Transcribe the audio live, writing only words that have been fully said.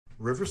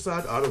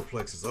Riverside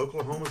Autoplex is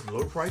Oklahoma's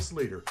low-price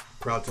leader,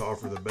 proud to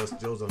offer the best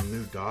deals on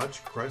new Dodge,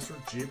 Chrysler,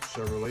 Jeep,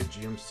 Chevrolet,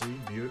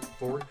 GMC, Buick,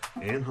 Ford,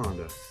 and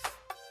Honda.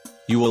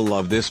 You will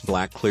love this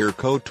black clear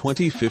coat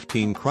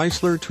 2015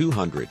 Chrysler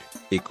 200,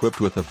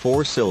 equipped with a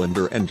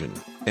 4-cylinder engine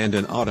and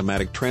an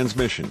automatic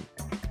transmission.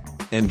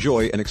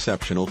 Enjoy an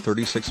exceptional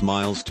 36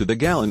 miles to the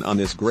gallon on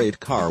this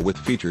great car with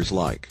features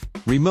like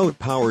remote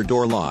power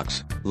door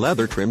locks,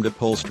 leather-trimmed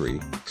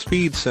upholstery,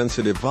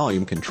 speed-sensitive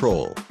volume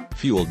control,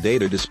 fuel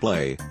data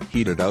display,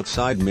 heated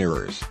outside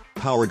mirrors,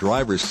 power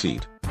driver's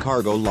seat,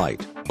 cargo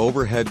light,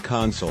 overhead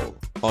console,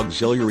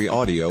 auxiliary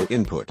audio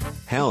input,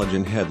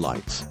 halogen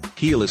headlights,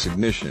 keyless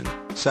ignition,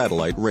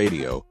 satellite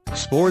radio,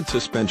 sport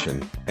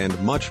suspension, and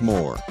much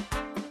more.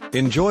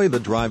 Enjoy the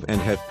drive and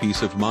have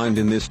peace of mind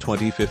in this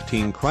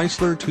 2015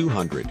 Chrysler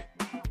 200.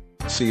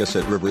 See us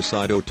at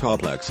Riverside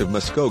Autoplex of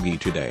Muskogee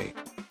today.